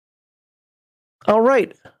All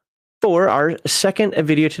right. For our second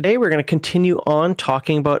video today, we're going to continue on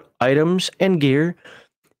talking about items and gear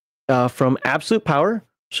from Absolute Power.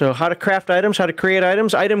 So how to craft items, how to create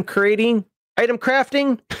items, item creating, item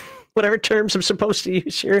crafting, whatever terms I'm supposed to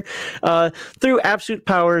use here, through Absolute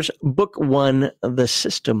Power's Book 1, the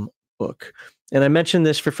System Book. And I mentioned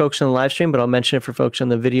this for folks on the live stream, but I'll mention it for folks on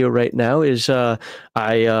the video right now, is I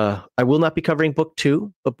will not be covering Book 2,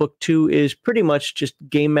 but Book 2 is pretty much just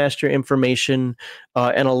Game Master information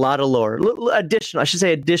and a lot of lore.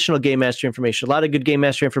 Additional Game Master information. A lot of good Game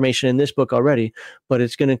Master information in this book already, but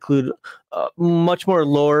it's going to include much more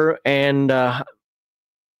lore and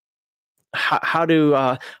how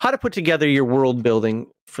to put together your world building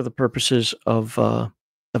for the purposes of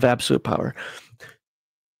Absolute Power.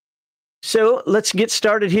 So let's get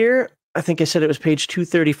started here. I think I said it was page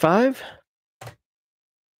 235.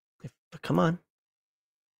 Come on.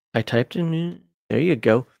 I typed in. There you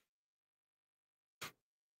go.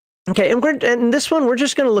 Okay, and this one, we're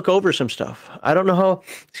just going to look over some stuff. I don't know how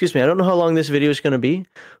long this video is going to be,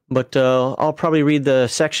 but I'll probably read the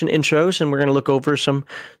section intros, and we're going to look over some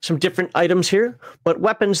different items here. But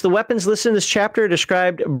the weapons listed in this chapter are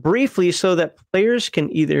described briefly so that players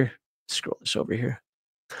can either, scroll this over here,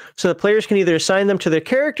 so the players can either assign them to their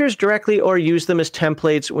characters directly or use them as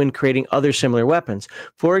templates when creating other similar weapons.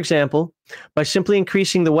 For example, by simply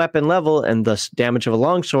increasing the weapon level and thus damage of a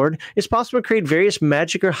longsword, it's possible to create various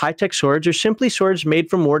magic or high-tech swords, or simply swords made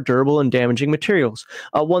from more durable and damaging materials.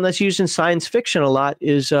 One that's used in science fiction a lot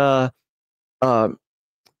is vibro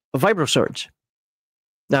swords.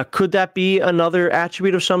 Now, could that be another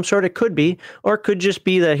attribute of some sort? It could be, or it could just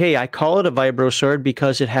be that, hey, I call it a vibro sword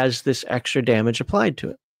because it has this extra damage applied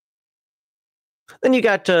to it. Then you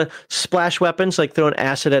got splash weapons, like throwing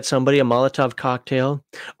acid at somebody, a Molotov cocktail.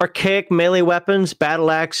 Archaic melee weapons,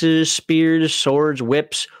 battle axes, spears, swords,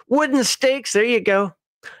 whips, wooden stakes. There you go.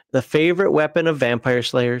 The favorite weapon of vampire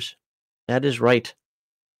slayers. That is right.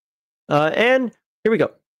 And here we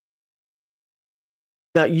go.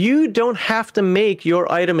 Now, you don't have to make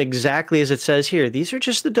your item exactly as it says here. These are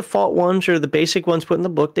just the default ones or the basic ones put in the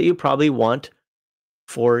book that you probably want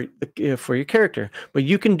for your character. But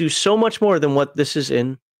you can do so much more than what this is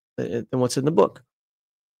than what's in the book.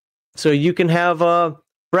 So you can have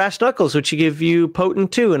brass knuckles, which give you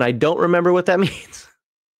potent 2, and I don't remember what that means.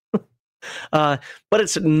 But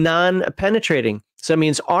it's non-penetrating. So that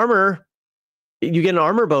means armor. You get an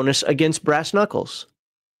armor bonus against brass knuckles.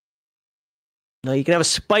 Now you can have a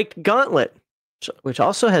spiked gauntlet, which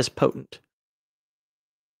also has potent.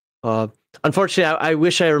 Unfortunately, I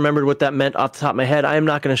wish I remembered what that meant off the top of my head. I am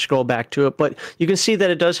not going to scroll back to it, but you can see that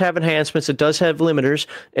it does have enhancements. It does have limiters.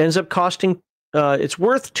 It ends up costing, it's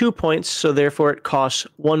worth 2 points, so therefore it costs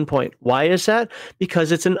 1 point. Why is that?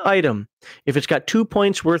 Because it's an item. If it's got 2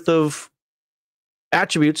 points worth of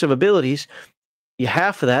attributes of abilities, you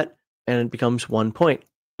half of that, and it becomes 1 point.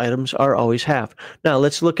 Items are always half. Now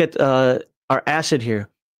let's look at our acid here.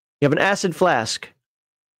 You have an acid flask.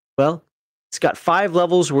 Well, it's got 5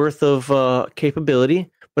 levels worth of capability,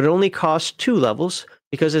 but it only costs 2 levels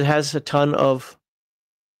because it has a ton of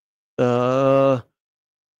area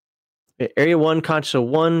 1 content. So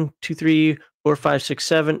 1, 2, 3, 4, 5, 6,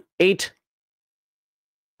 7, 8.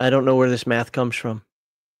 I don't know where this math comes from.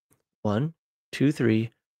 1, 2,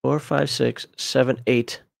 3, 4, 5, 6, 7,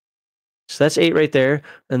 8. So that's 8 right there.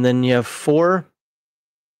 And then you have 4.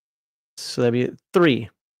 So that'd be 3.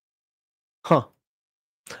 Huh.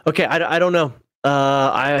 Okay, I don't know.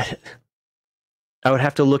 I would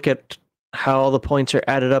have to look at how all the points are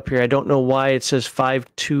added up here. I don't know why it says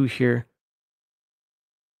 5-2 here.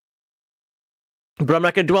 But I'm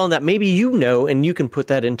not going to dwell on that. Maybe you know, and you can put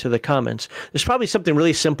that into the comments. There's probably something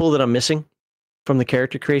really simple that I'm missing from the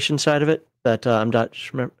character creation side of it that I'm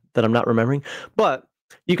not remembering. But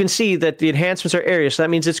you can see that the enhancements are area, so that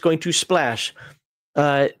means it's going to splash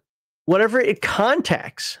whatever it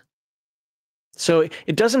contacts. So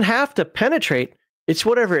it doesn't have to penetrate. It's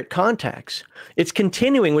whatever it contacts. It's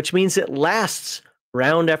continuing, which means it lasts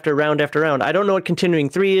round after round after round. I don't know what continuing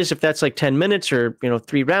 3 is, if that's like 10 minutes or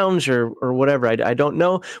 3 rounds or whatever. I don't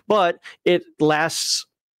know, but it lasts.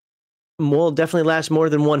 Will definitely last more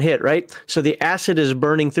than 1 hit, right? So the acid is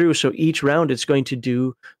burning through. So each round it's going to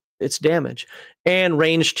do its damage. And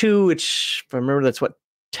range 2, which if I remember, that's what,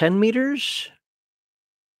 10 meters.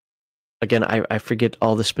 Again, I forget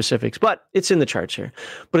all the specifics, but it's in the charts here.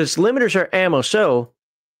 But its limiters are ammo. So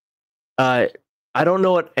I don't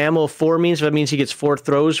know what ammo 4 means. If that means he gets 4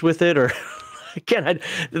 throws with it, or again,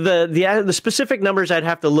 the specific numbers, I'd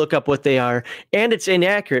have to look up what they are. And it's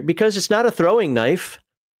inaccurate because it's not a throwing knife.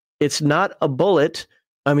 It's not a bullet.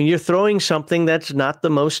 I mean, you're throwing something that's not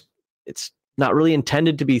the most. It's not really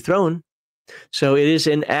intended to be thrown. So it is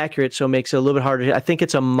inaccurate, so it makes it a little bit harder. I think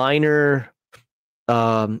it's a minor,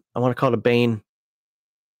 I want to call it a bane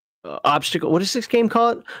obstacle. What does this game call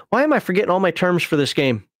it? Why am I forgetting all my terms for this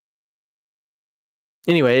game?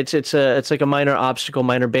 Anyway, it's like a minor obstacle,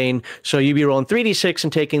 minor bane. So you'd be rolling 3d6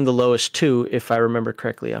 and taking the lowest 2, if I remember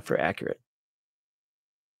correctly, for accurate.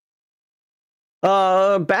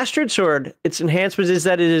 Bastard Sword, its enhancement is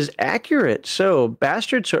that it is accurate. So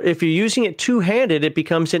Bastard Sword, if you're using it two-handed, it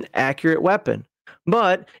becomes an accurate weapon.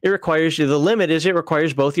 But it requires you, the limit is it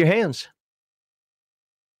requires both your hands.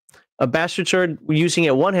 A Bastard Sword, using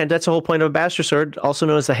it one hand, that's the whole point of a Bastard Sword, also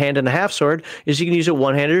known as the hand and a half sword, is you can use it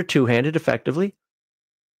one-handed or two-handed effectively.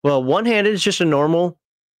 Well, one-handed is just a normal,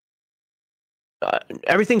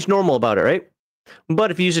 everything's normal about it, right? But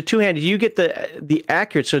if you use a two-handed, you get the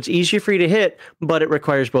accurate, so it's easier for you to hit, but it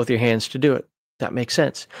requires both your hands to do it. That makes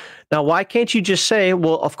sense. Now, why can't you just say,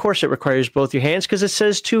 well, of course it requires both your hands because it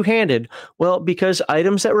says two-handed? Well, because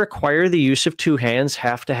items that require the use of two hands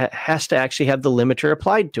has to actually have the limiter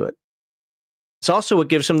applied to it. It's also what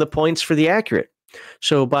gives them the points for the accurate.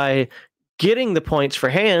 So by getting the points for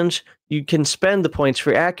hands, you can spend the points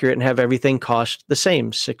for accurate and have everything cost the same,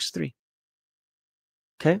 6-3.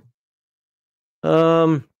 Okay.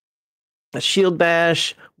 A shield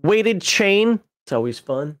bash, weighted chain. It's always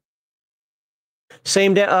fun.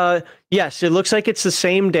 Same, yes, it looks like it's the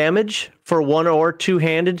same damage for one or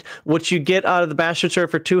two-handed. What you get out of the Bastard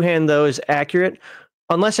Sword for two-hand, though, is accurate.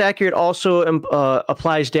 Unless accurate also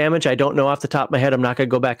applies damage, I don't know off the top of my head. I'm not going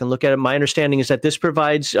to go back and look at it. My understanding is that this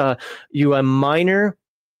provides you a minor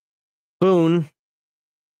boon.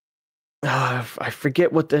 I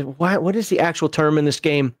forget what is the actual term in this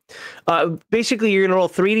game. Basically, you're going to roll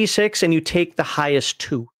 3d6 and you take the highest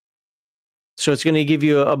 2. So it's going to give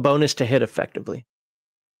you a bonus to hit effectively.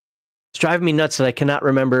 It's driving me nuts that I cannot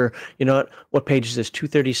remember, you know what page is this,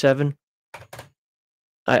 237?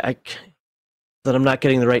 That I'm not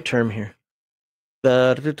getting the right term here.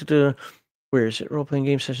 Where is it? Role-playing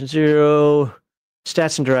game session 0.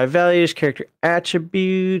 Stats and derived values, character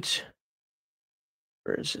attributes.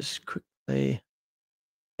 Where is this? Quick play.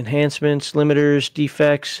 Enhancements, limiters,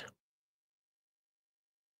 defects.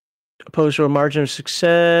 Opposed roll, margin of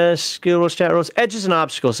success, skill rolls, stat rolls, edges and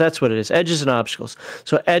obstacles. That's what it is. Edges and obstacles.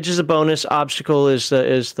 So edge is a bonus, obstacle is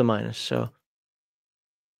the minus. So,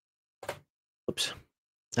 oops,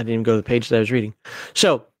 I didn't even go to the page that I was reading.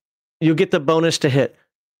 So you get the bonus to hit.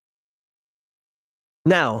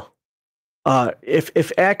 Now,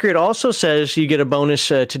 if accurate also says you get a bonus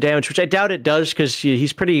to damage, which I doubt it does because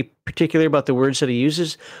he's pretty particular about the words that he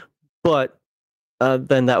uses, but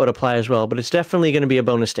then that would apply as well. But it's definitely going to be a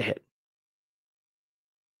bonus to hit.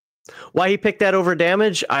 Why he picked that over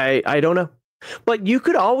damage, I don't know. But you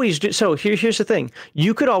could always do, so here's the thing.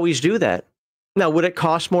 You could always do that. Now, would it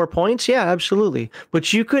cost more points? Yeah, absolutely.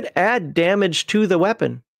 But you could add damage to the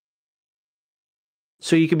weapon.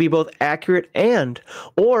 So you could be both accurate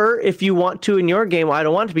or if you want to in your game, I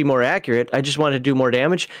don't want to be more accurate, I just want to do more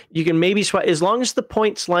damage, you can maybe swap, as long as the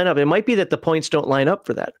points line up. It might be that the points don't line up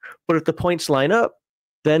for that. But if the points line up,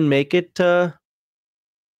 then make it, have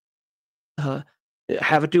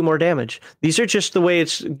it do more damage. These are just the way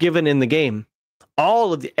it's given in the game.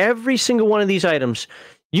 Every single one of these items,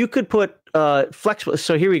 you could put flexible.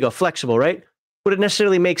 So here we go, flexible, right? Would it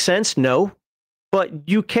necessarily make sense? No. But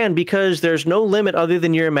you can, because there's no limit other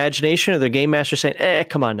than your imagination or the game master saying,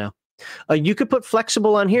 come on now. You could put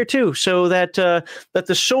flexible on here too, so that that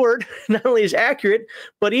the sword not only is accurate,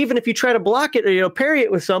 but even if you try to block it or parry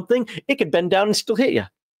it with something, it could bend down and still hit you.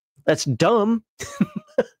 That's dumb.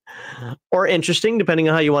 Or interesting, depending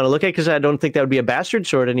on how you want to look at it, because I don't think that would be a Bastard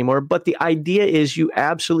Sword anymore. But the idea is you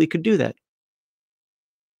absolutely could do that.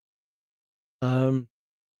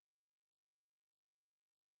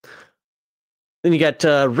 Then you got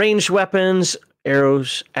ranged weapons,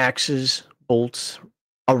 arrows, axes, bolts,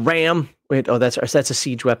 a ram. Wait, that's a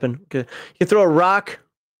siege weapon. You can throw a rock.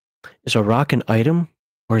 Is a rock an item?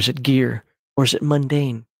 Or is it gear? Or is it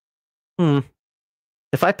mundane?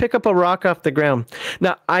 If I pick up a rock off the ground...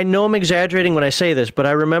 Now, I know I'm exaggerating when I say this, but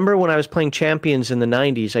I remember when I was playing Champions in the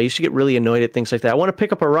 90s, I used to get really annoyed at things like that. I want to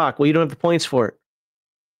pick up a rock. Well, you don't have the points for it.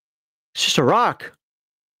 It's just a rock.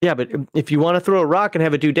 Yeah, but if you want to throw a rock and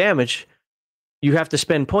have it do damage, you have to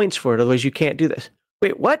spend points for it. Otherwise, you can't do this.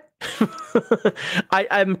 Wait, what?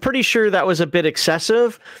 I'm pretty sure that was a bit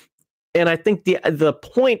excessive. And I think the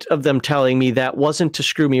point of them telling me that wasn't to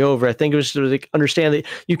screw me over. I think it was to understand that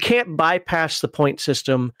you can't bypass the point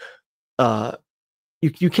system.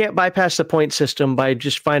 You can't bypass the point system by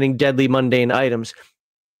just finding deadly mundane items.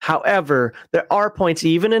 However, there are points,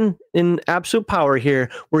 even in absolute power here,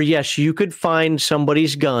 where yes, you could find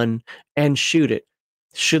somebody's gun and shoot it.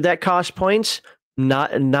 Should that cost points?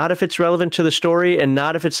 Not if it's relevant to the story, and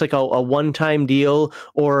not if it's like a one-time deal,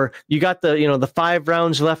 or you got the 5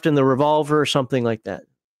 rounds left in the revolver or something like that.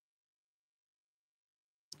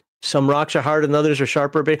 Some rocks are harder than others, or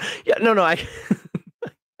sharper. But yeah, no, I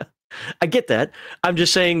I get that. I'm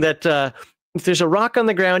just saying that if there's a rock on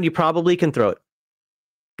the ground, you probably can throw it.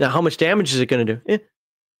 Now, how much damage is it going to do?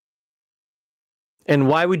 And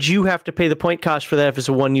why would you have to pay the point cost for that if it's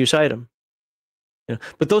a one-use item?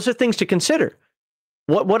 But those are things to consider.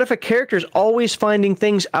 What if a character is always finding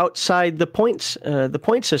things outside the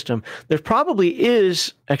point system? There probably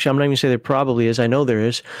is. Actually, I'm not even going to say there probably is. I know there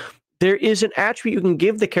is. There is an attribute you can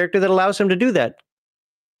give the character that allows him to do that.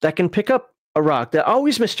 That can pick up a rock that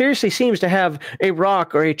always mysteriously seems to have a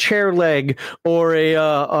rock or a chair leg or a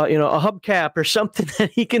hubcap or something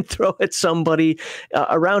that he can throw at somebody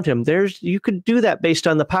around him. You could do that based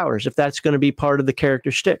on the powers if that's going to be part of the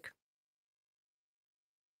character shtick.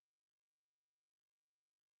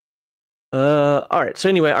 All right. So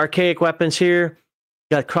anyway, archaic weapons here.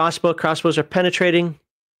 Got crossbow. Crossbows are penetrating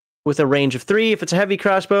with a range of 3 if it's a heavy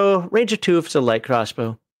crossbow, range of 2 if it's a light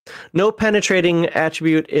crossbow. No penetrating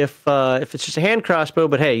attribute if it's just a hand crossbow,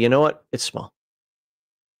 but hey, you know what? It's small.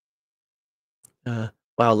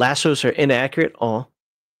 Wow, lassos are inaccurate. Oh.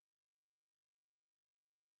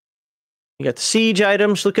 You got the siege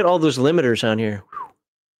items. Look at all those limiters on here.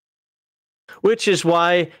 Which is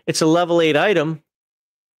why it's a level 8 item,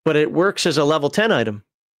 but it works as a level 10 item.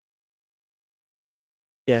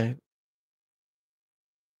 Yeah.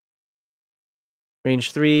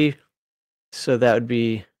 Range 3. So that would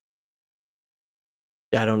be...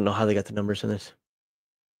 Yeah, I don't know how they got the numbers in this.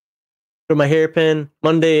 For my hairpin,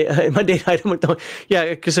 Monday item. Yeah,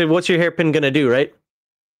 because what's your hairpin going to do, right?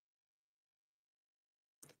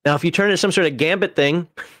 Now, if you turn it into some sort of gambit thing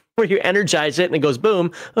where you energize it and it goes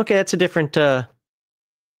boom, okay, that's a different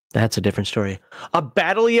story. A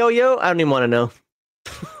battle yo-yo? I don't even want to know.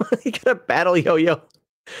 You got a battle yo-yo.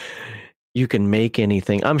 You can make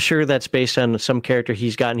anything. I'm sure that's based on some character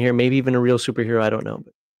he's gotten here, maybe even a real superhero, I don't know.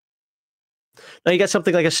 But now you got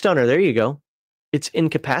something like a stunner. There you go. It's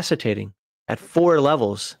incapacitating at 4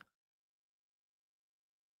 levels.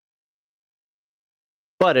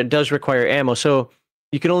 But it does require ammo, so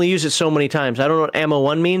you can only use it so many times. I don't know what ammo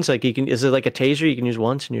 1 means. Like is it like a taser you can use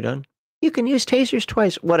once and you're done? You can use tasers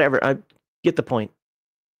twice. Whatever. I get the point.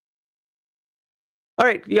 All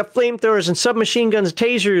right, you have flamethrowers and submachine guns,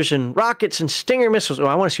 tasers and rockets and stinger missiles. Oh,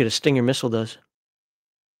 I want to see what a stinger missile does.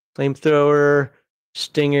 Flamethrower,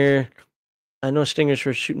 stinger. I know stingers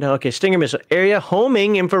for shooting. No, okay, stinger missile. Area,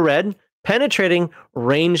 homing, infrared, penetrating,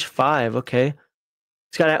 range 5. Okay.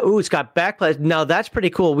 It's got backblast. Now that's pretty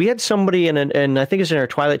cool. We had somebody and I think it's in our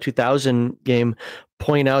Twilight 2000 game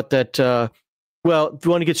point out that well, if you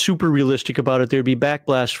want to get super realistic about it, there'd be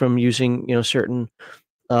backblast from using certain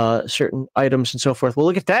items and so forth. Well,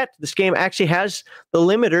 look at that. This game actually has the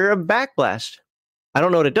limiter of backblast. I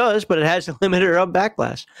don't know what it does, but it has a limiter of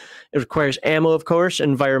backblast. It requires ammo, of course,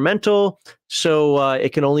 environmental, so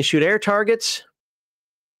it can only shoot air targets,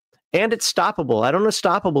 and it's stoppable. I don't know what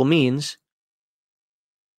stoppable means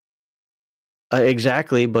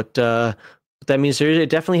exactly, but that means it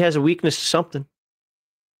definitely has a weakness to something.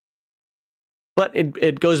 But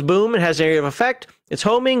it goes boom, it has area of effect, it's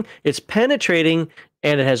homing, it's penetrating,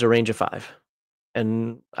 and it has a range of 5.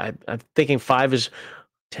 And I'm thinking 5 is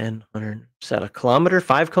 10, 100, is that a kilometer,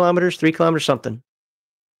 5 kilometers, 3 kilometers, something.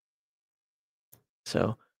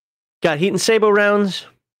 So, got heat and sabo rounds.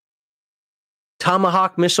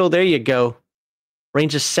 Tomahawk missile, there you go.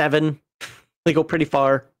 Range is 7. They go pretty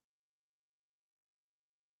far.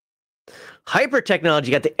 Hyper technology,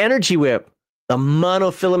 got the energy whip, the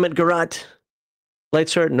monofilament garrote, light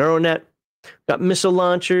sword, neuronet. Got missile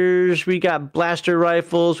launchers, we got blaster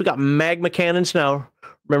rifles, we got magma cannons. Now,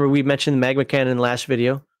 remember we mentioned the magma cannon in the last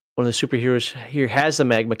video. One of the superheroes here has the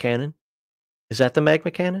magma cannon. Is that the magma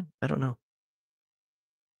cannon? I don't know.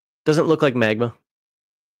 Doesn't look like magma.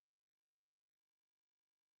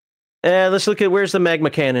 Let's look at where's the magma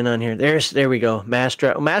cannon on here. There we go. Mass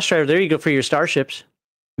driver, there you go for your starships.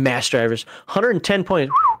 Mass drivers. 110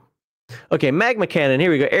 points. Okay, magma cannon.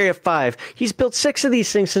 Here we go. Area 5. He's built 6 of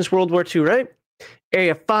these things since World War II, right?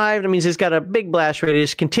 Area 5, that means it's got a big blast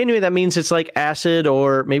radius. Continuing, that means it's like acid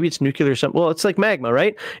or maybe it's nuclear or something. Well, it's like magma,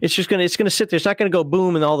 right? It's gonna sit there. It's not gonna go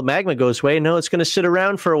boom and all the magma goes away. No, it's gonna sit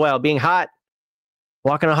around for a while, being hot,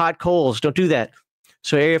 walking on hot coals. Don't do that.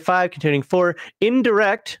 So Area 5, continuing 4.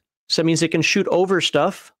 Indirect, so that means it can shoot over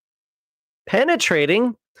stuff.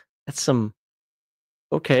 Penetrating, that's some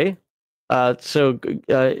Okay. So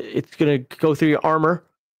it's going to go through your armor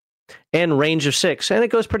and range of 6. And it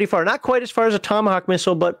goes pretty far. Not quite as far as a Tomahawk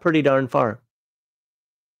missile, but pretty darn far.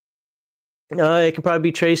 It can probably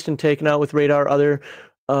be traced and taken out with radar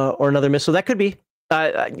or another missile. That could be.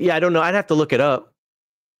 Yeah, I don't know. I'd have to look it up.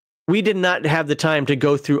 We did not have the time to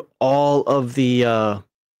go through all of the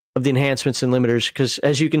enhancements and limiters because,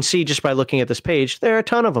 as you can see just by looking at this page, there are a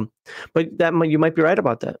ton of them. But you might be right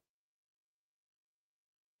about that.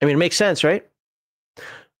 I mean, it makes sense, right?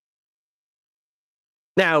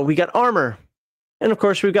 Now, we got armor. And, of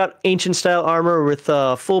course, we've got ancient-style armor with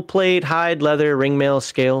full plate, hide, leather, ringmail,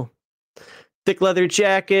 scale, thick leather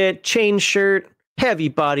jacket, chain shirt, heavy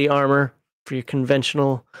body armor for your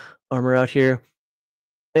conventional armor out here.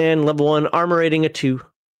 And level 1, armor rating a 2.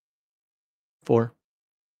 4.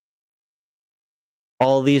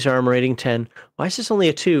 All these are armor rating 10. Why is this only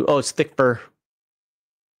a 2? Oh, it's thick fur.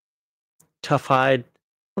 Tough hide.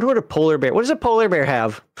 I wonder what a polar bear... What does a polar bear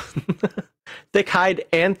have? Thick hide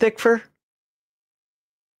and thick fur?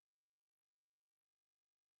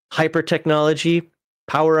 Hyper technology,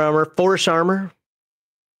 power armor, force armor,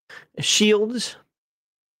 shields.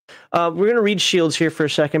 We're going to read shields here for a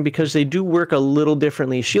second because they do work a little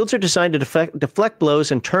differently. Shields are designed to deflect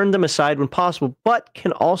blows and turn them aside when possible, but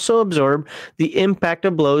can also absorb the impact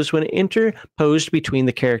of blows when interposed between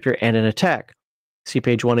the character and an attack. See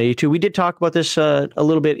page 182. We did talk about this a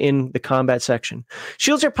little bit in the combat section.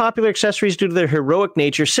 Shields are popular accessories due to their heroic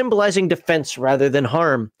nature, symbolizing defense rather than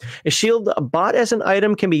harm. A shield bought as an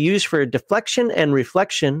item can be used for deflection and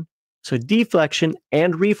reflection, so deflection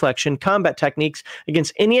and reflection combat techniques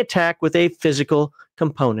against any attack with a physical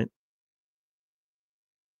component.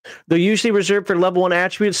 Though usually reserved for level 1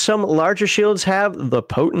 attributes, some larger shields have the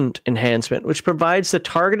Potent enhancement, which provides the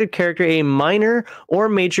targeted character a minor or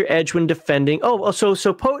major edge when defending.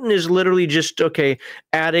 So Potent is literally just, okay,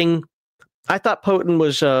 adding... I thought Potent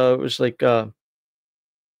was like... oh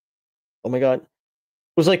my god.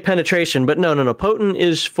 Was like penetration, but no. Potent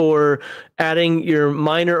is for adding your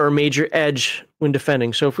minor or major edge when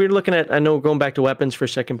defending. So if we're looking at... I know we're going back to weapons for a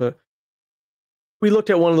second, but... We looked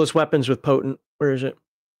at one of those weapons with Potent. Where is it?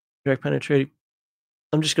 Direct penetrating.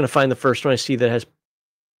 I'm just going to find the first one I see that has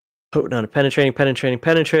Potent on it.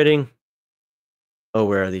 Penetrating. Oh,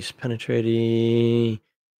 where are these? Penetrating.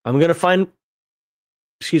 I'm going to find...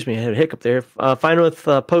 Excuse me, I had a hiccup there. Find with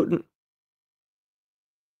Potent.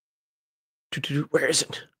 Where is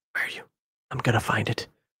it? Where are you? I'm going to find it.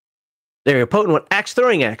 There you go. Potent one. Axe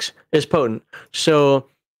throwing axe is Potent. So...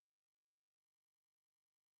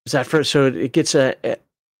 Is that first? So it gets an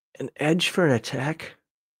edge for an attack?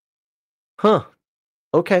 Huh.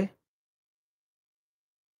 Okay.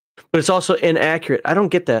 But it's also inaccurate. I don't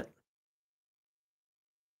get that.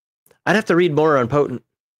 I'd have to read more on Potent.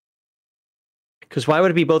 Because why would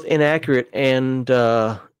it be both inaccurate and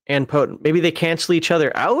Potent? Maybe they cancel each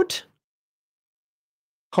other out?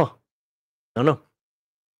 Huh. I don't know.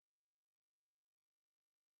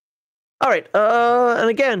 All right. And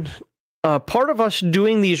again, part of us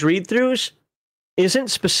doing these read-throughs isn't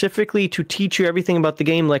specifically to teach you everything about the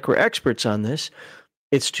game like we're experts on this.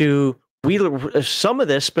 It's to... some of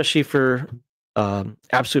this, especially for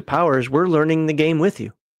Absolute Powers, we're learning the game with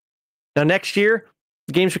you. Now, next year,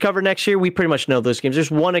 the games we cover next year, we pretty much know those games.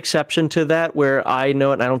 There's one exception to that where I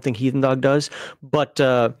know it, and I don't think Heathen Dog does. But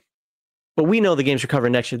we know the games we cover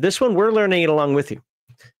next year. This one, we're learning it along with you.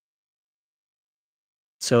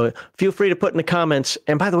 So feel free to put in the comments.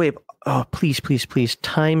 And by the way, please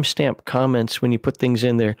timestamp comments when you put things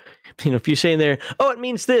in there. You know, if you say in there, it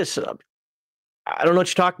means this. I don't know what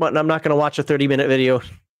you're talking about, and I'm not going to watch a 30-minute video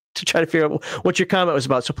to try to figure out what your comment was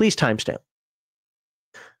about. So please timestamp.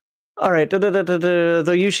 All right.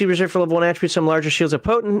 Though usually reserved for level 1 attributes, some larger shields have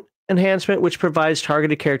Potent enhancement, which provides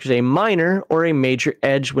targeted characters a minor or a major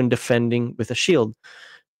edge when defending with a shield.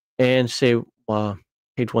 And say,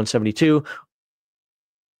 page 172.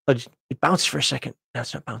 It bounced for a second. Now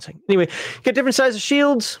it's not bouncing. Anyway, you got different sizes of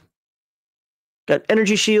shields. Got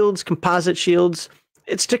energy shields, composite shields.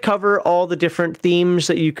 It's to cover all the different themes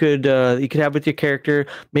that you could have with your character.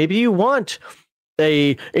 Maybe you want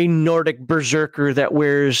a Nordic berserker that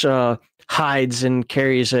wears hides and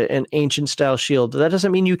carries an ancient style shield. That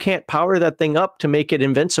doesn't mean you can't power that thing up to make it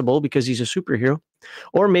invincible because he's a superhero.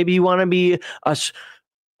 Or maybe you want to be a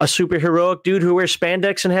super heroic dude who wears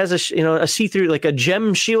spandex and has a see-through, like a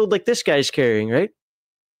gem shield like this guy's carrying, right?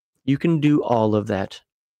 You can do all of that.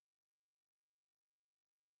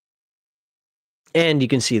 And you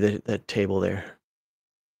can see the table there.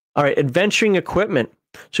 All right, adventuring equipment.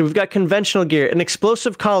 So we've got conventional gear, an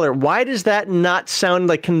explosive collar. Why does that not sound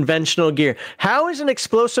like conventional gear? How is an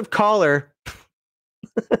explosive collar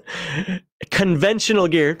Conventional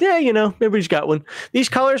gear. Yeah, you know, everybody's got one. These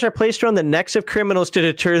collars are placed around the necks of criminals to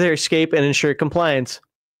deter their escape and ensure compliance.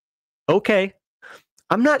 Okay.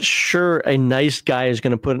 I'm not sure a nice guy is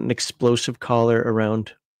going to put an explosive collar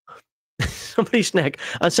around somebody's neck.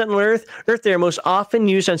 On Sentinel Earth, they are most often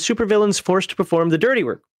used on supervillains forced to perform the dirty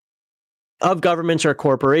work of governments or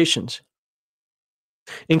corporations,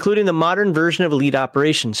 including the modern version of Elite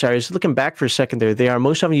Operations. Sorry, I was looking back for a second there. They are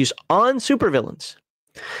most often used on supervillains.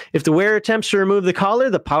 If the wearer attempts to remove the collar,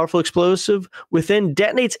 the powerful explosive within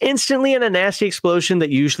detonates instantly in a nasty explosion that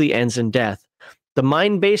usually ends in death. The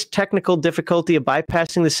mind-based technical difficulty of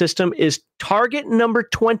bypassing the system is target number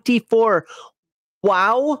 24.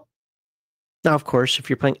 Wow. Now, of course, if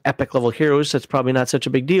you're playing epic level heroes, that's probably not such a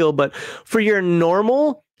big deal. But for your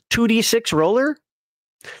normal 2d6 roller,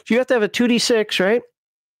 you have to have a 2d6, right?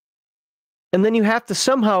 And then you have to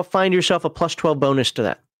somehow find yourself a plus 12 bonus to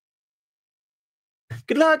that.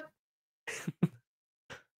 Good luck.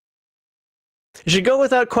 It should go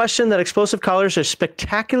without question that explosive collars are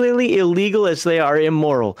spectacularly illegal as they are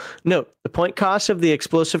immoral. Note, the point cost of the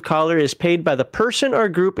explosive collar is paid by the person or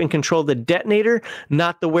group in control of the detonator,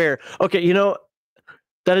 not the wearer. Okay, you know,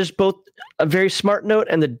 that is both a very smart note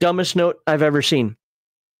and the dumbest note I've ever seen.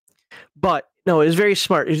 But, no, it's very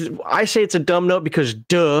smart. I say it's a dumb note because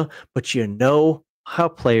duh, but you know how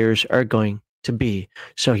players are going to be.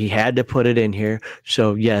 So he had to put it in here.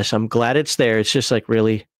 So, yes, I'm glad it's there. It's just like,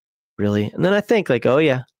 really? And then I think like, oh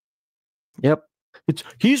yeah, yep,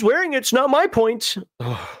 he's wearing it. It's not my points.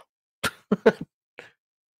 Oh. All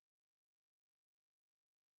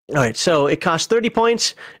right, so it costs 30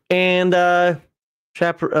 points and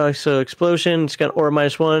trap. So explosion. It's got aura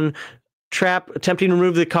 -1. Trap. Attempting to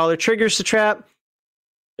remove the collar triggers the trap.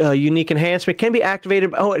 Unique enhancement can be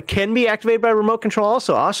activated. Oh, it can be activated by remote control.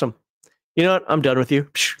 Also, awesome. You know what? I'm done with you.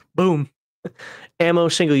 Boom. Ammo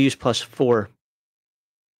single use +4.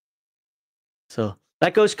 So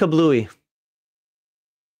that goes kablooey.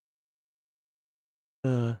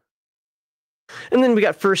 And then we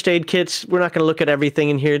got first aid kits. We're not going to look at everything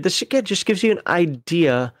in here. This again just gives you an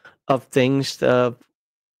idea of things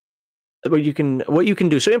what you can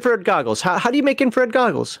do. So infrared goggles. How do you make infrared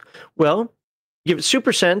goggles? Well, give it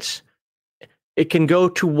super sense. It can go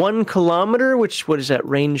to 1 kilometer, which what is that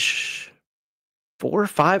range? 4 or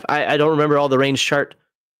 5? I don't remember all the range chart,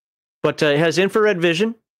 but it has infrared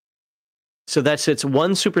vision. So it's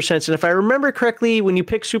 1 super sense. And if I remember correctly, when you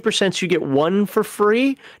pick super sense, you get 1 for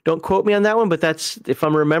free. Don't quote me on that one, but that's, if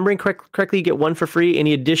I'm remembering correctly, you get 1 for free.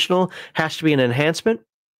 Any additional has to be an enhancement.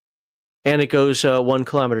 And it goes 1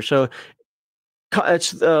 kilometer. So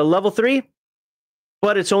it's level 3,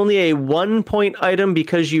 but it's only a 1-point item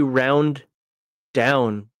because you round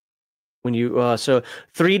down when you, so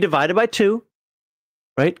 3 divided by 2,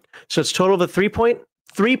 right? So it's total of a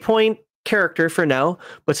 3-point character for now,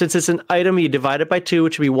 but since it's an item, you divide it by 2,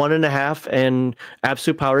 which would be 1.5, and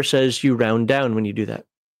absolute power says you round down when you do that.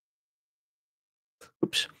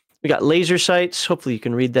 Oops. We got laser sights. Hopefully you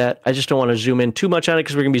can read that. I just don't want to zoom in too much on it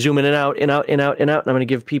because we're going to be zooming in, out, and I'm going to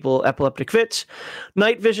give people epileptic fits.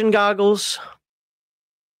 Night vision goggles.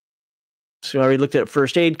 So I already looked at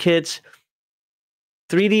first aid kits.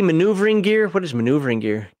 3D maneuvering gear. What is maneuvering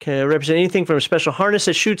gear? Can represent anything from a special harness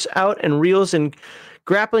that shoots out and reels and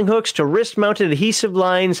grappling hooks to wrist-mounted adhesive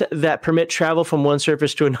lines that permit travel from one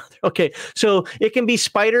surface to another. Okay, so it can be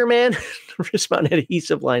Spider-Man, wrist-mounted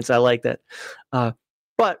adhesive lines. I like that.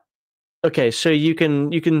 But okay, so you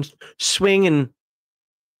can swing and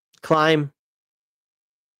climb,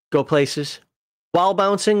 go places. While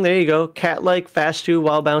bouncing, there you go. Cat-like, fast 2,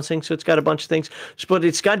 while bouncing. So it's got a bunch of things. But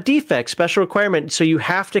it's got defects, special requirement. So you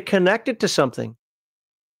have to connect it to something.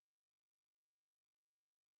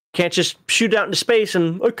 Can't just shoot out into space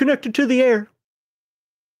and connect it to the air.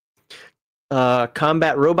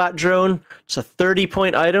 Combat robot drone. It's a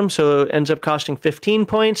 30-point item, so it ends up costing 15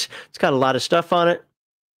 points. It's got a lot of stuff on it.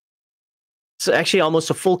 It's actually almost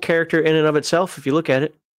a full character in and of itself, if you look at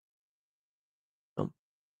it.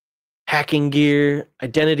 Hacking gear,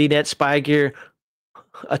 identity net, spy gear.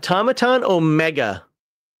 Automaton Omega.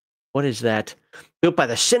 What is that? Built by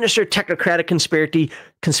the sinister technocratic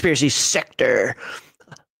conspiracy sector.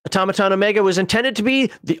 Automaton Omega was intended to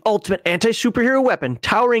be the ultimate anti-superhero weapon,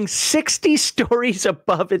 towering 60 stories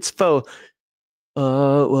above its foe.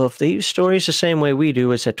 Well, if they use stories the same way we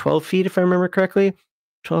do, it's at 12 feet, if I remember correctly.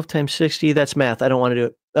 12 times 60, that's math. I don't want to do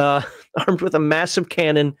it. Armed with a massive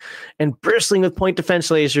cannon and bristling with point defense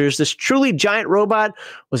lasers, this truly giant robot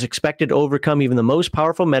was expected to overcome even the most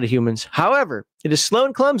powerful metahumans. However, it is slow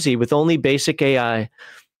and clumsy with only basic AI.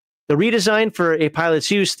 The redesign for a pilot's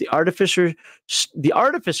use, the Artificer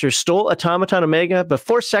stole Automaton Omega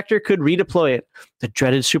before Sector could redeploy it. The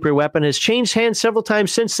dreaded super weapon has changed hands several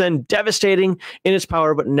times since then, devastating in its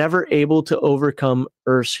power, but never able to overcome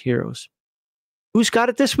Earth's heroes. Who's got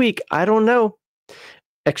it this week? I don't know.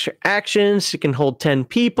 Extra actions. It can hold 10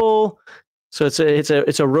 people. So it's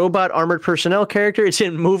a robot armored personnel character. It's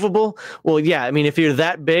immovable. Well, yeah. I mean, if you're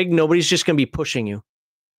that big, nobody's just going to be pushing you,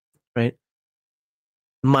 right?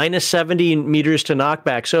 Minus 70 meters to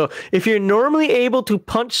knockback. So if you're normally able to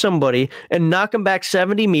punch somebody and knock them back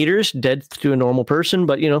 70 meters, dead to a normal person,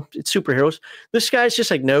 but it's superheroes. This guy's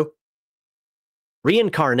just like, no.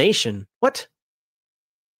 Reincarnation. What?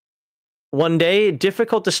 One day,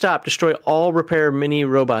 difficult to stop. Destroy all repair mini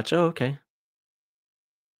robots. Oh, okay.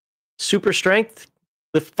 Super strength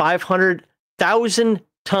with 500,000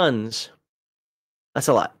 tons. That's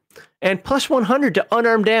a lot. And plus 100 to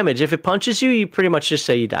unarmed damage. If it punches you, you pretty much just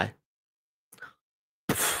say you die.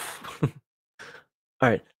 All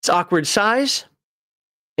right. It's awkward size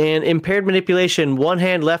and impaired manipulation. One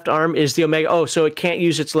hand, left arm is the Omega. Oh, so it can't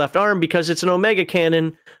use its left arm because it's an Omega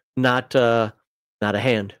cannon, not a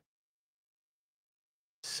hand.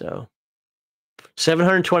 So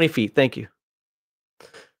 720 feet. Thank you.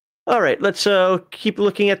 All right, let's keep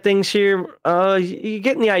looking at things here. You're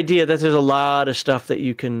getting the idea that there's a lot of stuff that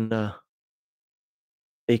you can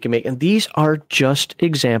make, and these are just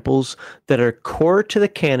examples that are core to the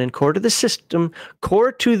canon, core to the system,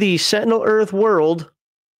 core to the Sentinel Earth world.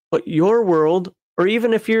 But your world, or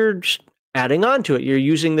even if you're just adding on to it, you're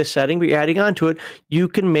using this setting, but you're adding on to it, you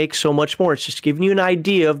can make so much more. It's just giving you an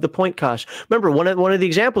idea of the point cost. Remember, one of the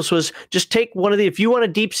examples was just take one of the, if you want a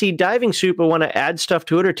deep sea diving suit, but want to add stuff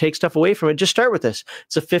to it or take stuff away from it, just start with this.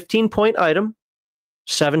 It's a 15-point item,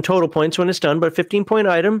 7 total points when it's done, but a 15-point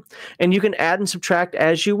item, and you can add and subtract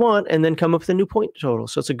as you want, and then come up with a new point total.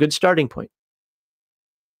 So it's a good starting point.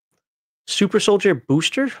 Super Soldier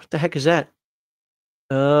Booster? What the heck is that?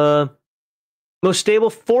 Most stable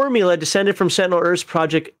formula descended from Sentinel Earth's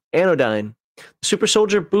Project Anodyne. The Super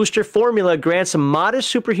Soldier Booster formula grants a modest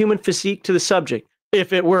superhuman physique to the subject,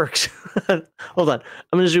 if it works. Hold on.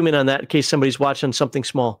 I'm going to zoom in on that in case somebody's watching something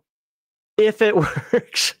small. If it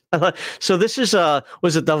works. So this is,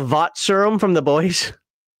 was it the VOT serum from The Boys?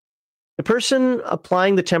 The person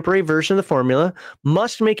applying the temporary version of the formula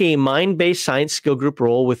must make a mind-based science skill group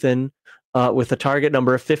roll with a target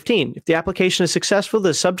number of 15. If the application is successful,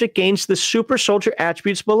 the subject gains the Super Soldier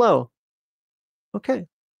attributes below. Okay.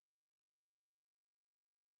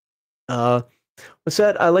 What's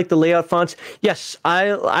that? I like the layout fonts. Yes,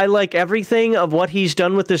 I like everything of what he's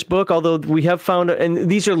done with this book, although we have found, and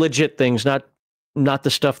these are legit things, not the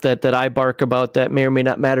stuff that I bark about that may or may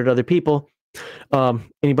not matter to other people.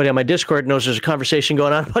 Anybody on my Discord knows there's a conversation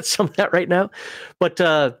going on about some of that right now. But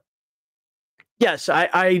yes,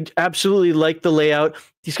 I absolutely like the layout.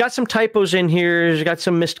 He's got some typos in here. He's got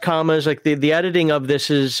some missed commas. Like the editing of this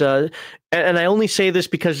is, and I only say this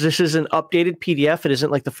because this is an updated PDF. It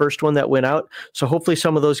isn't like the first one that went out. So hopefully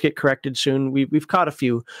some of those get corrected soon. We've caught a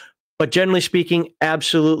few. But generally speaking,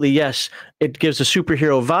 absolutely, yes. It gives a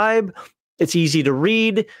superhero vibe. It's easy to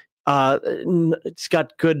read. It's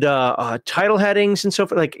got good title headings and so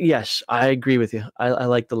forth. Like, yes, I agree with you. I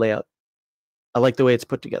like the layout. I like the way it's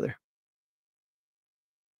put together.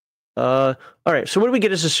 All right, so what do we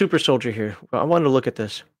get as a super soldier here? I wanted to look at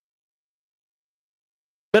this.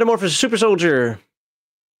 Metamorphosis super soldier.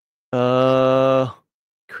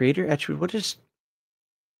 Creator attribute. What is?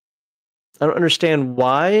 I don't understand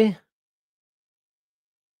why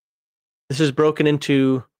this is broken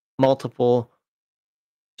into multiple.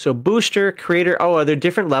 So booster, creator. Oh, are there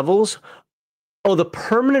different levels? Oh, the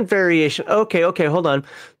permanent variation. Okay, hold on.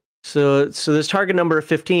 So this target number of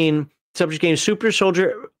 15. Subject gains super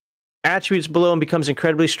soldier attributes below and becomes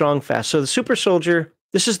incredibly strong fast. So the super soldier,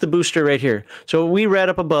 this is the booster right here. So we read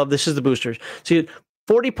up above, this is the boosters. So you get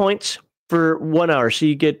 40 points for 1 hour. So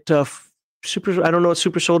you get super, I don't know what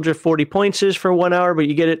super soldier 40 points is for 1 hour, but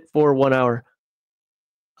you get it for 1 hour.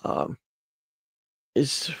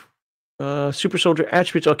 Super soldier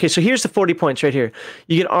attributes. Okay, so here's the 40 points right here.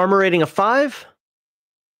 You get armor rating of 5,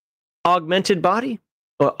 augmented body,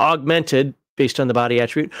 or augmented based on the body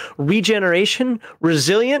attribute, regeneration,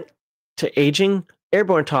 resilient to aging,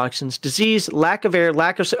 airborne toxins, disease, lack of air,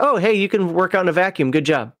 oh, hey, you can work out in a vacuum. Good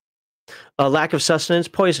job. Lack of sustenance,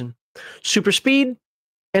 poison. Super speed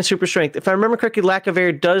and super strength. If I remember correctly, lack of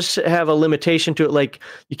air does have a limitation to it. Like,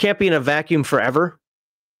 you can't be in a vacuum forever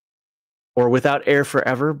or without air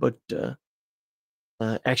forever, but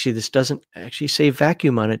actually, this doesn't actually say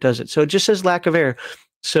vacuum on it, does it? So it just says lack of air.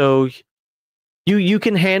 So you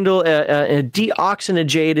can handle a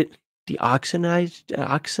deoxygenated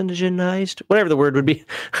oxygenized, whatever the word would be,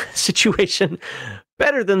 situation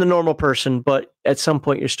better than the normal person, but at some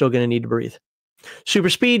point you're still going to need to breathe. Super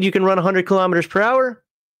speed, you can run 100 kilometers per hour.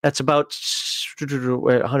 That's about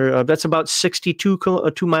 100. That's about 62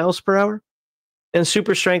 2 miles per hour. And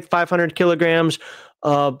super strength, 500 kilograms,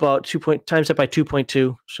 about times that by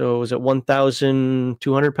 2.2. So was it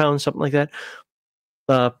 1,200 pounds, something like that?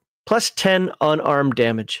 Plus 10 unarmed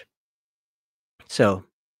damage. So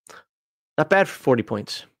not bad for 40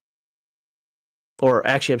 points. Or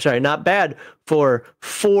actually, I'm sorry, not bad for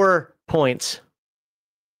 4 points.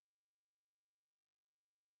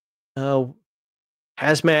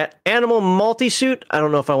 Hazmat animal multi-suit. I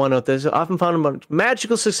don't know if I want to know what this is. Often found among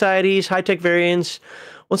magical societies, high-tech variants.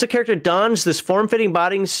 Once a character dons this form-fitting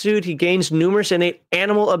bodysuit, he gains numerous innate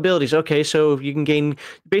animal abilities. Okay, so you can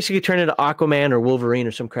basically turn into Aquaman or Wolverine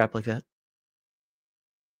or some crap like that.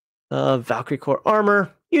 Valkyrie Core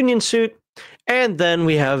armor, Union suit, and then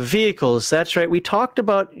we have vehicles. That's right. We talked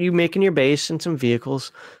about you making your base and some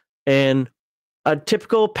vehicles, and a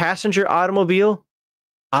typical passenger automobile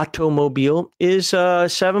is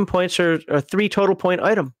 7 points or 3 total point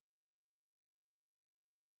item.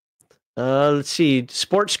 Let's see.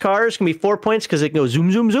 Sports cars can be 4 points because it can go zoom,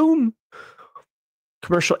 zoom, zoom.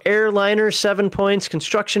 Commercial airliner, 7 points.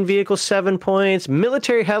 Construction vehicle, 7 points.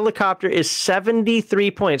 Military helicopter is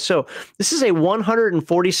 73 points. So this is a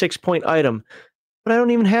 146 point item. But I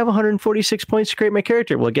don't even have 146 points to create my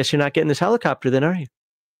character. Well, I guess you're not getting this helicopter then, are you?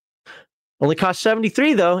 Only cost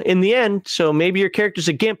 73 though in the end. So maybe your character's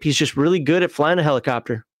a gimp. He's just really good at flying a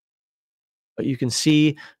helicopter. But you can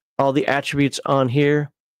see all the attributes on here.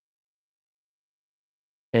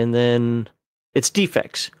 And then it's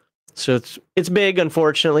defects. So it's big,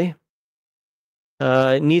 unfortunately.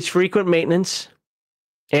 It needs frequent maintenance.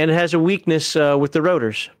 And it has a weakness with the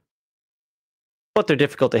rotors. But they're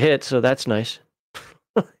difficult to hit, so that's nice.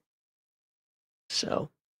 So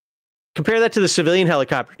compare that to the civilian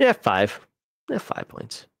helicopter. Yeah, 5. Yeah, 5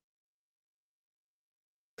 points.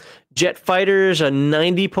 Jet fighters, a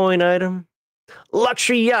 90 point item.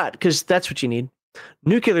 Luxury yacht, because that's what you need.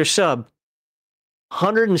 Nuclear sub,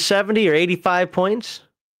 170 or 85 points.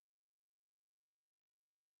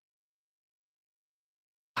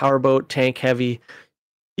 Powerboat, tank, heavy.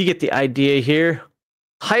 You get the idea here.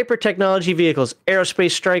 Hyper technology vehicles,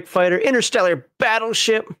 aerospace strike fighter, interstellar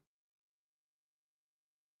battleship.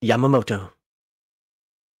 Yamamoto.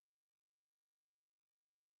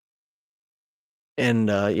 And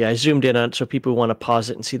yeah, I zoomed in on it so people who want to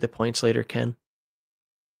pause it and see the points later can.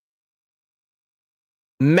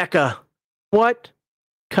 Mecha. What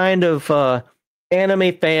kind of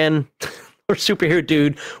anime fan or superhero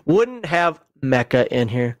dude wouldn't have mecha in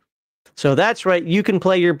here? So that's right. You can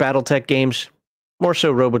play your Battletech games, more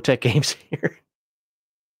so Robotech games here.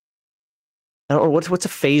 I don't know, what's a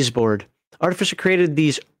phase board? Artificer created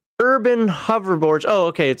these urban hoverboards. Oh,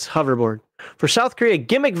 okay, it's hoverboard. For South Korea,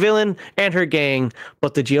 gimmick villain and her gang,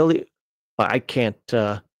 but the Geoli... I can't...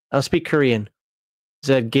 I'll speak Korean. Is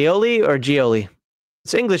that Geoli or Geoli?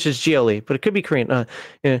 It's English is Geoli, but it could be Korean.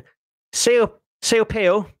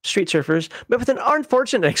 Seopeo, street surfers, met with an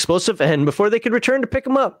unfortunate explosive end before they could return to pick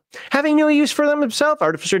them up. Having no use for them himself,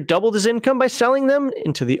 Artificer doubled his income by selling them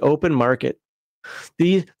into the open market.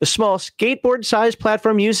 The small skateboard-sized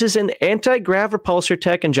platform uses an anti-grav repulsor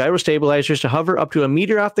tech and gyro stabilizers to hover up to a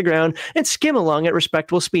meter off the ground and skim along at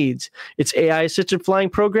respectable speeds. Its AI-assisted flying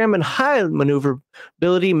program and high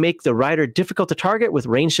maneuverability make the rider difficult to target with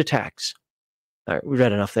ranged attacks. All right, we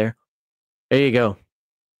read enough there. There you go.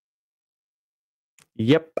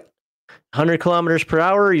 Yep. 100 kilometers per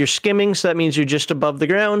hour, you're skimming, so that means you're just above the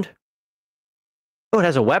ground. Oh, it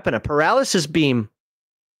has a weapon, a paralysis beam.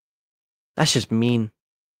 That's just mean.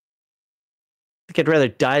 I think I'd rather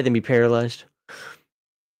die than be paralyzed.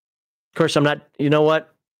 Of course, I'm not, you know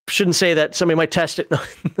what? Shouldn't say that. Somebody might test it.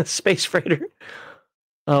 The space freighter.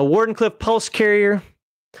 Wardenclyffe pulse carrier.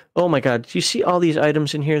 Oh my God. Do you see all these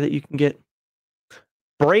items in here that you can get?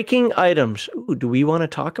 Breaking items. Ooh, do we want to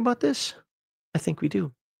talk about this? I think we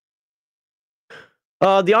do.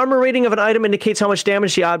 The armor rating of an item indicates how much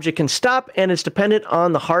damage the object can stop, and it's dependent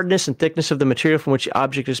on the hardness and thickness of the material from which the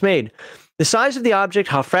object is made. The size of the object,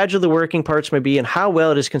 how fragile the working parts may be, and how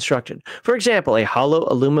well it is constructed. For example, a hollow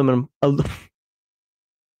aluminum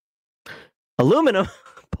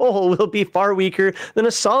pole will be far weaker than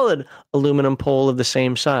a solid aluminum pole of the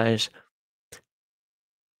same size.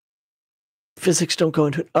 Physics don't go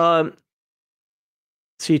into it.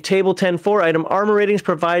 See, Table 10.4 item armor ratings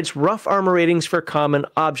provides rough armor ratings for common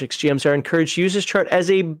objects. GMs are encouraged to use this chart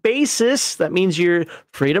as a basis. That means you're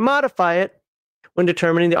free to modify it when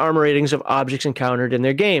determining the armor ratings of objects encountered in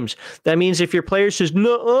their games. That means if your player says,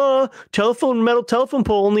 no, metal telephone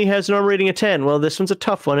pole only has an armor rating of 10. Well, this one's a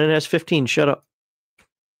tough one and it has 15. Shut up.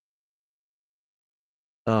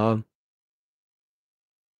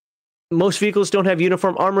 Most vehicles don't have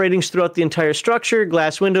uniform armor ratings throughout the entire structure.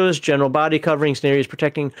 Glass windows, general body coverings, and areas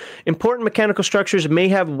protecting important mechanical structures may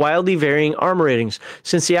have wildly varying armor ratings.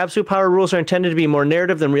 Since the absolute power rules are intended to be more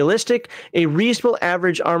narrative than realistic, a reasonable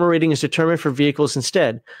average armor rating is determined for vehicles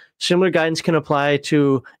instead. Similar guidance can apply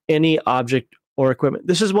to any object or equipment.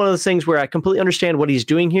 This is one of the things where I completely understand what he's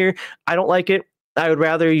doing here. I don't like it. I would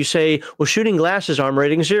rather you say, well, shooting glass is armor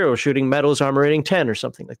rating 0, shooting metal is armor rating 10, or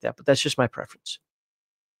something like that. But that's just my preference.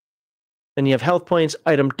 Then you have health points,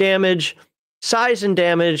 item damage, size and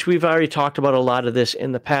damage. We've already talked about a lot of this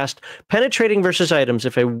in the past. Penetrating versus items.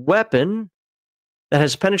 If a weapon that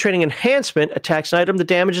has penetrating enhancement attacks an item, the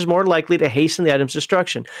damage is more likely to hasten the item's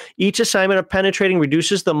destruction. Each assignment of penetrating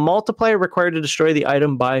reduces the multiplier required to destroy the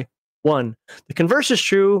item by 1. The converse is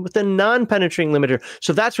true with the non-penetrating limiter.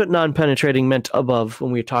 So that's what non-penetrating meant above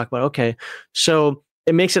when we talk about, okay, so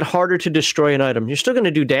it makes it harder to destroy an item. You're still going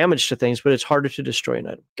to do damage to things, but it's harder to destroy an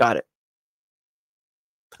item. Got it.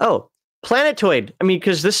 Oh, planetoid. I mean,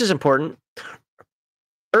 because this is important.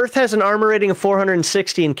 Earth has an armor rating of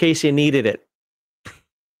 460 in case you needed it.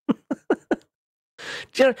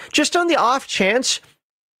 Just on the off chance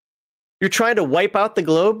you're trying to wipe out the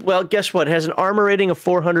globe, well, guess what? It has an armor rating of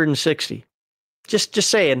 460. Just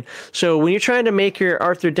saying. So when you're trying to make your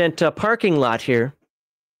Arthur Dent parking lot here,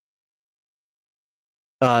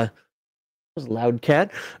 that was a loud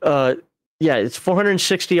cat. Yeah, it's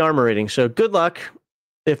 460 armor rating. So good luck.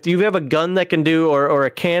 If you have a gun that can do, or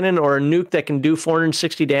a cannon or a nuke that can do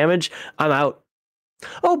 460 damage, I'm out.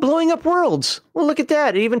 Oh, blowing up worlds. Well, look at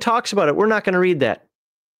that. It even talks about it. We're not going to read that.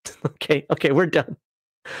 Okay, we're done.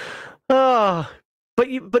 Oh,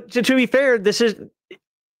 but to be fair, it's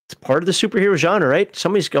part of the superhero genre, right?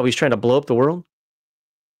 Somebody's always trying to blow up the world.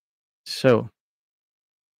 So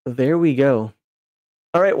there we go.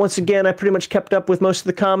 All right, once again, I pretty much kept up with most of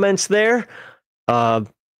the comments there.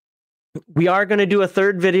 We are going to do a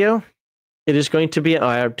third video. It is going to be,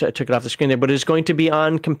 I took it off the screen there, but it's going to be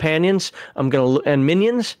on companions. And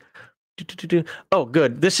minions. Oh,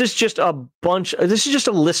 good. This is just a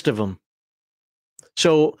list of them.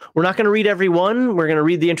 So we're not going to read every one. We're going to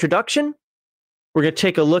read the introduction. We're going to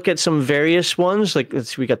take a look at some various ones. Like,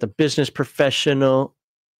 let's see, we got the business professional,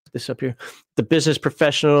 this up here, the business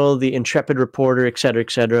professional, the intrepid reporter, et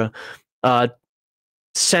cetera,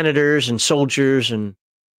 senators and soldiers, and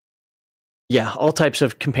yeah, all types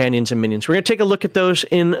of companions and minions. We're going to take a look at those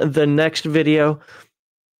in the next video,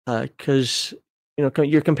 because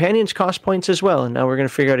your companions cost points as well. And now we're going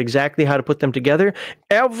to figure out exactly how to put them together.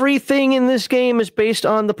 Everything in this game is based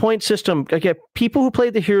on the point system. Okay, people who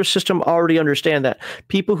played the hero system already understand that.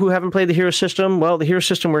 People who haven't played the hero system, well, the hero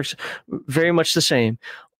system works very much the same.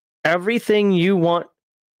 Everything you want,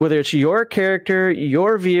 whether it's your character,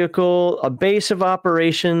 your vehicle, a base of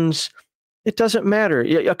operations, it doesn't matter.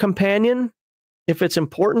 A companion, if it's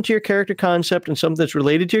important to your character concept and something that's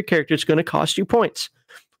related to your character, it's going to cost you points.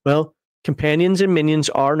 Well, companions and minions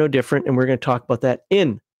are no different, and we're going to talk about that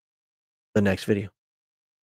in the next video.